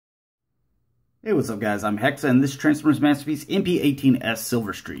Hey, what's up guys? I'm Hexa and this is Transformers Masterpiece MP-18S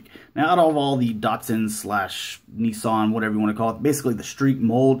Silverstreak. Now out of all the Datsun slash Nissan, whatever you want to call it, basically the streak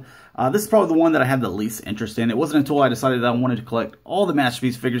mold, this is probably the one that I have the least interest in. It wasn't until I decided that I wanted to collect all the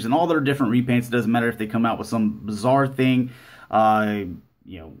Masterpiece figures and all their different repaints. It doesn't matter if they come out with some bizarre thing,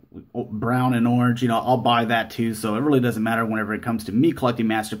 brown and orange, I'll buy that too. So it really doesn't matter whenever it comes to me collecting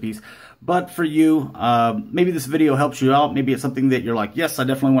Masterpiece. But for you, maybe this video helps you out. Maybe it's something that you're like, yes, I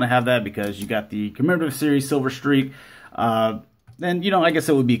definitely want to have that because you got the commemorative series Silverstreak. Then, I guess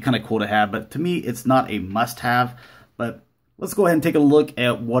it would be kind of cool to have. But to me, it's not a must-have. But let's go ahead and take a look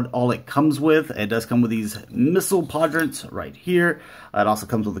at what all it comes with. It does come with these missile quadrants right here. It also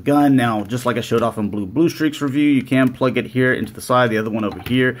comes with a gun. Now, just like I showed off in Blue Streak's review, you can plug it here into the side, the other one over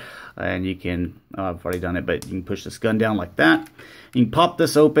here. And you can, I've already done it, but you can push this gun down like that. You can pop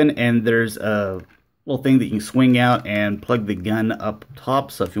this open, and there's a little thing that you can swing out and plug the gun up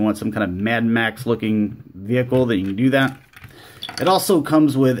top. So if you want some kind of Mad Max looking vehicle, then you can do that. It also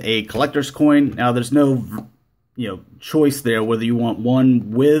comes with a collector's coin. Now, there's no choice there whether you want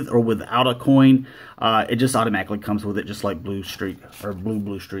one with or without a coin. It just automatically comes with it, just like Blue Streak or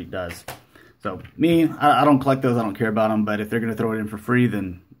Blue Streak does. So me, I don't collect those. I don't care about them. But if they're going to throw it in for free,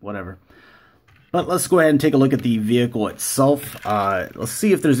 then whatever. But let's go ahead and take a look at the vehicle itself. Let's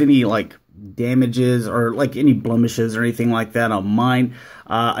see if there's any damages or any blemishes or anything like that on mine.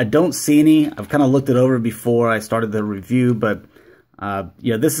 I don't see any. I've kind of looked it over before I started the review, but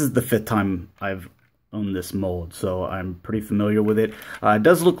yeah, this is the 5th time I've owned this mold, so I'm pretty familiar with it. It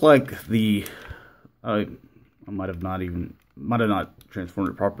does look like the I might have not transformed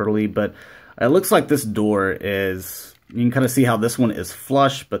it properly, but it looks like this door is, you can kind of see how this one is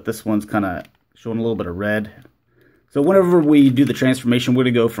flush, but this one's kind of showing a little bit of red. So whenever we do the transformation, we're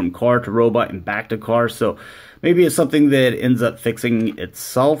going to go from car to robot and back to car. So maybe it's something that ends up fixing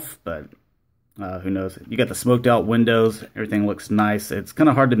itself, but who knows. You got the smoked out windows. Everything looks nice. It's kind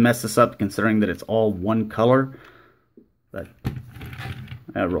of hard to mess this up considering that it's all one color, but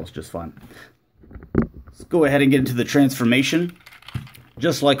that rolls just fine. Let's go ahead and get into the transformation.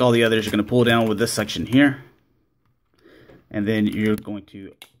 Just like all the others, you're going to pull down with this section here, and then you're going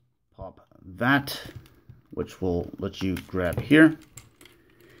to pop that, which will let you grab here,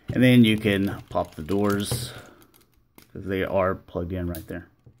 and then you can pop the doors because they are plugged in right there.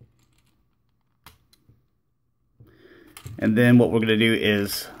 And then what we're going to do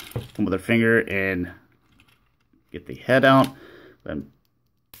is come with our finger and get the head out, then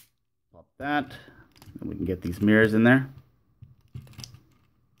pop that, and we can get these mirrors in there.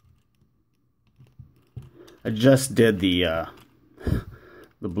 I just did the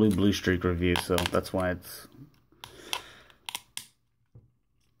Blue Streak review, so that's why it's...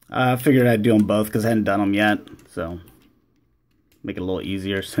 I figured I'd do them both because I hadn't done them yet, so make it a little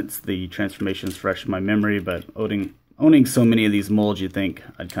easier since the transformation is fresh in my memory. But owning so many of these molds, you'd think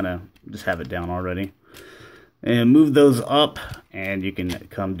I'd kind of just have it down already. And move those up, and you can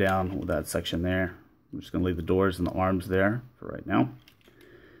come down with that section there. I'm just going to leave the doors and the arms there for right now.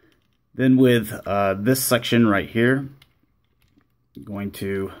 Then with this section right here, I'm going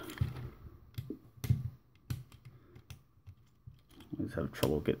to... I just have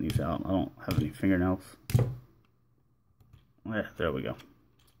trouble getting these out. I don't have any fingernails. There we go.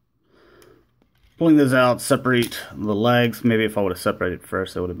 Pulling those out, separate the legs. Maybe if I would have separated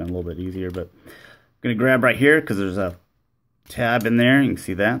first, that would have been a little bit easier. But I'm going to grab right here because there's a tab in there. You can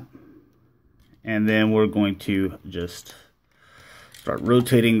see that. And then we're going to just start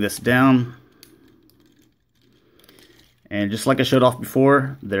rotating this down. And just like I showed off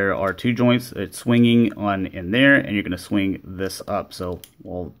before, there are 2 joints. It's swinging on in there, and you're going to swing this up. So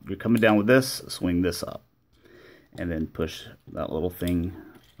while you're coming down with this, swing this up. And then push that little thing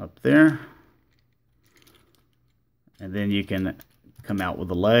up there. And then you can come out with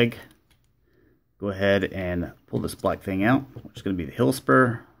the leg. Go ahead and pull this black thing out, which is going to be the heel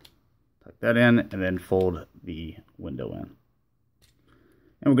spur. Tuck that in, and then fold the window in.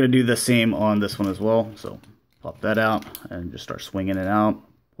 And we're going to do the same on this one as well. So pop that out and just start swinging it out.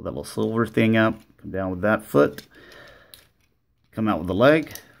 Pull that little silver thing up. Come down with that foot. Come out with the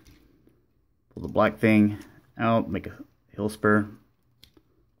leg. Pull the black thing out. Make a heel spur.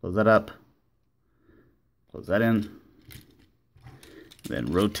 Close that up. Close that in.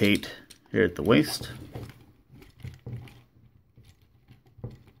 Then rotate here at the waist.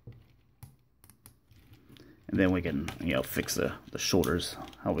 And then we can, fix the shoulders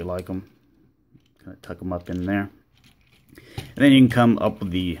how we like them. Kind of tuck them up in there. And then you can come up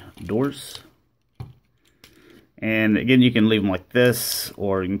with the doors. And again, you can leave them like this,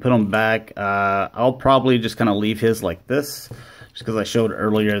 or you can put them back. I'll probably just kind of leave his like this, just because I showed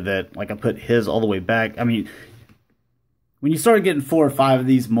earlier that like I put his all the way back. I mean, when you start getting 4 or 5 of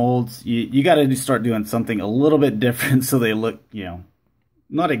these molds, you got to start doing something a little bit different so they look, you know,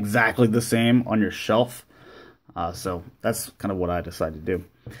 not exactly the same on your shelf. So that's kind of what I decided to do.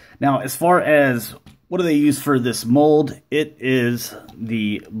 Now, as far as what do they use for this mold, it is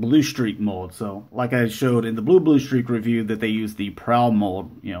the Blue Streak mold. So like I showed in the Blue Streak review that they use the Prowl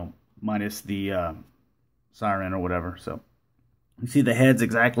mold, you know, minus the siren or whatever. So you see the head's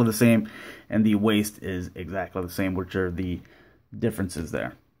exactly the same and the waist is exactly the same, which are the differences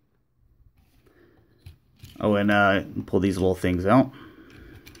there. Oh, and pull these little things out.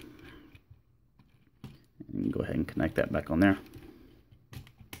 And go ahead and connect that back on there.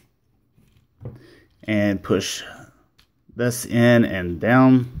 And push this in and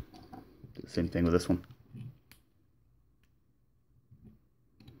down. Do the same thing with this one.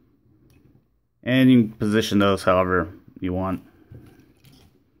 And you can position those however you want.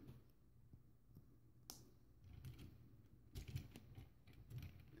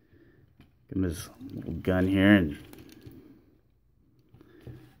 Give him his little gun here,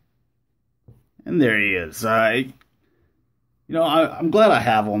 and there he is. You know, I'm glad I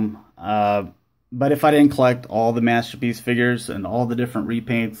have them. But if I didn't collect all the Masterpiece figures and all the different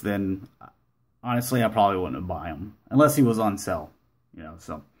repaints, then honestly, I probably wouldn't buy them unless he was on sale. You know,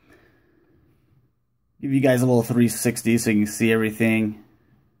 so give you guys a little 360 so you can see everything.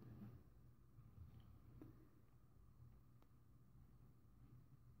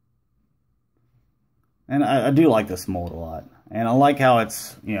 And I do like this mold a lot. And I like how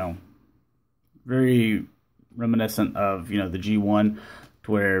it's, you know, very reminiscent of, you know, the G1,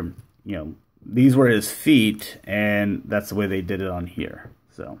 to where, you know, these were his feet, and that's the way they did it on here.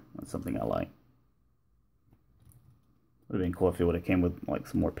 So that's something I like. Would have been cool if it would have came with like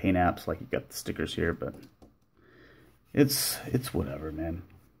some more paint apps, like you got the stickers here, but it's whatever, man.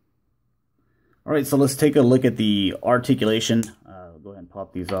 All right, so let's take a look at the articulation. Go ahead and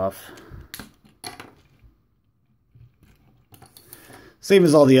pop these off. Same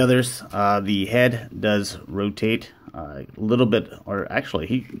as all the others. The head does rotate a little bit, or actually,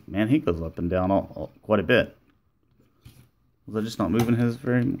 he goes up and down quite a bit. Was I just not moving his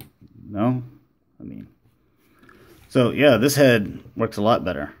very? No, I mean, so yeah, this head works a lot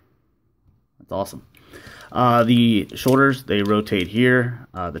better. That's awesome. The shoulders, they rotate here.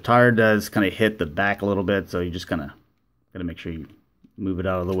 The tire does kind of hit the back a little bit, so you just kind of gotta make sure you move it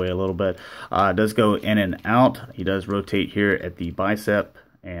out of the way a little bit. It does go in and out. He does rotate here at the bicep,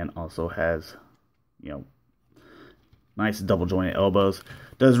 and also has, you know, nice double jointed elbows.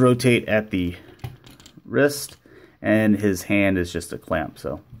 Does rotate at the wrist, and his hand is just a clamp,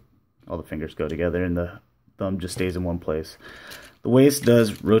 so all the fingers go together and the thumb just stays in one place. The waist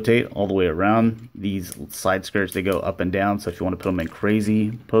does rotate all the way around. These side skirts, they go up and down, so if you want to put them in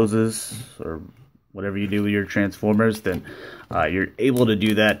crazy poses or whatever you do with your Transformers, then you're able to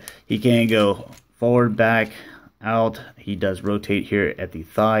do that. He can go forward, back, out. He does rotate here at the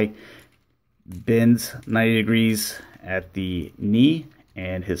thigh, bends 90 degrees at the knee,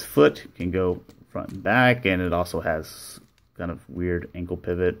 and his foot can go front and back, and it also has kind of weird ankle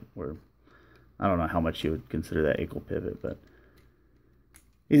pivot, where I don't know how much you would consider that ankle pivot, but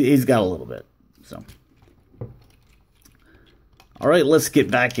he's got a little bit. So, all right, let's get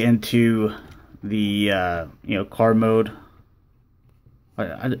back into the you know, car mode.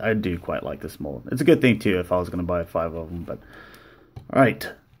 I do quite like this mold. It's a good thing too if I was going to buy 5 of them. But all right,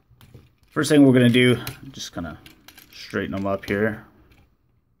 first thing we're going to do, just kind of straighten them up here,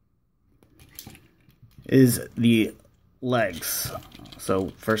 is the legs.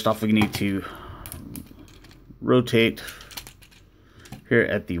 So first off, we need to rotate here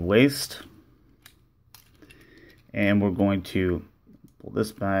at the waist, and we're going to pull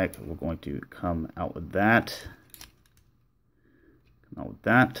this back. We're going to come out with that,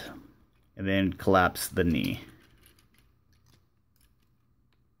 and then collapse the knee.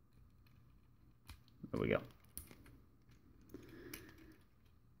 There we go.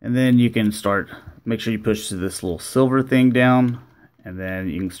 And then you can start, make sure you push this little silver thing down, and then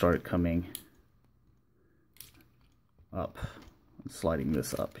you can start coming up, sliding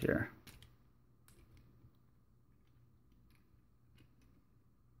this up here.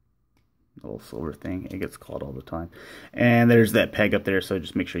 The little silver thing, it gets caught all the time. And there's that peg up there, so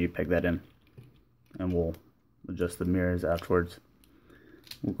just make sure you peg that in. And we'll adjust the mirrors afterwards.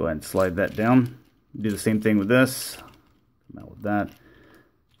 We'll go ahead and slide that down. Do the same thing with this. Come out with that.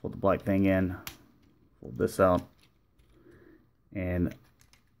 Pull the black thing in. Pull this out. And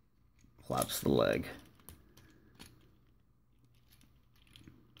collapse the leg.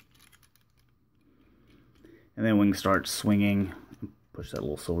 And then we can start swinging push that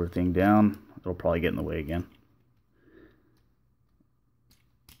little silver thing down. It'll probably get in the way again.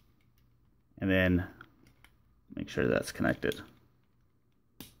 And then make sure that's connected.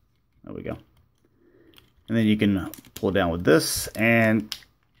 There we go. And then you can pull it down with this and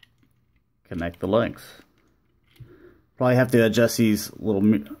connect the legs. Probably have to adjust these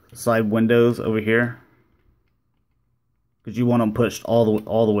little side windows over here, because you want them pushed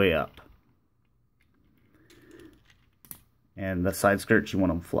all the way up. And the side skirts, you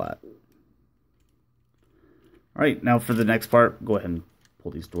want them flat. Alright, now for the next part, go ahead and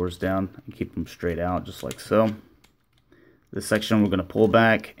pull these doors down and keep them straight out, just like so. This section we're going to pull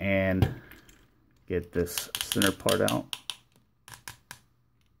back and get this center part out.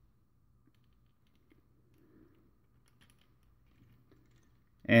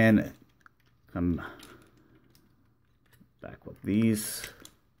 And come back with these.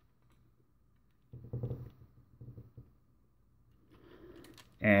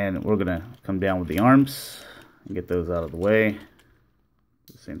 And we're going to come down with the arms and get those out of the way.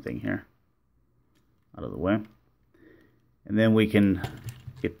 The same thing here. Out of the way. And then we can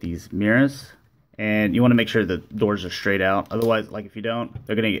get these mirrors. And you want to make sure the doors are straight out. Otherwise, like if you don't,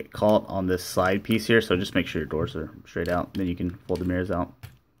 they're going to get caught on this side piece here. So just make sure your doors are straight out. Then you can fold the mirrors out.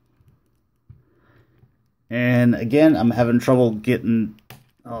 And again, I'm having trouble getting...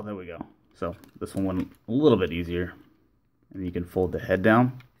 Oh, there we go. So this one went a little bit easier. And you can fold the head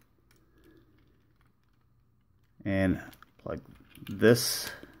down. And plug this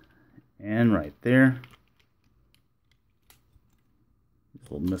in right there.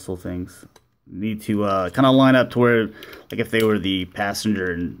 These little missile things need to kind of line up to where, like if they were the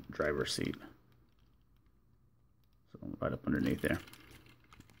passenger and driver seat. So right up underneath there.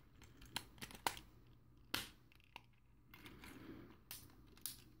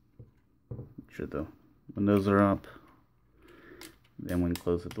 Make sure the windows are up. Then we can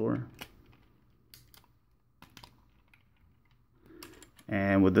close the door.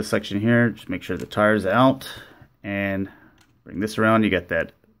 And with this section here, just make sure the tire's out and bring this around. You got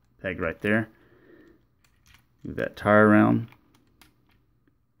that peg right there. Move that tire around.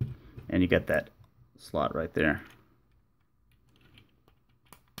 And you got that slot right there.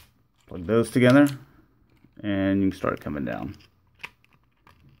 Plug those together and you can start coming down.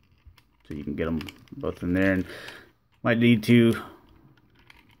 So you can get them both in there, and might need to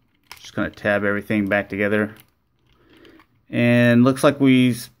just kind of tab everything back together. And looks like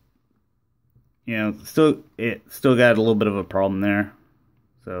we, still got a little bit of a problem there.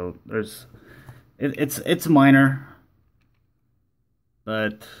 So there's, it's minor,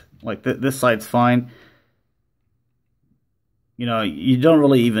 but like this side's fine. You don't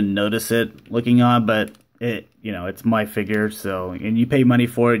really even notice it looking on, but it's my figure, so, and you pay money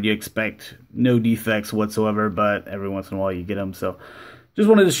for it, you expect no defects whatsoever, but every once in a while you get them. So just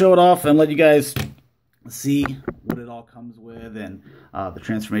wanted to show it off and let you guys see what it all comes with, and the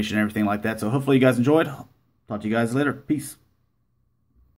transformation and everything like that. So hopefully you guys enjoyed. Talk to you guys later. Peace.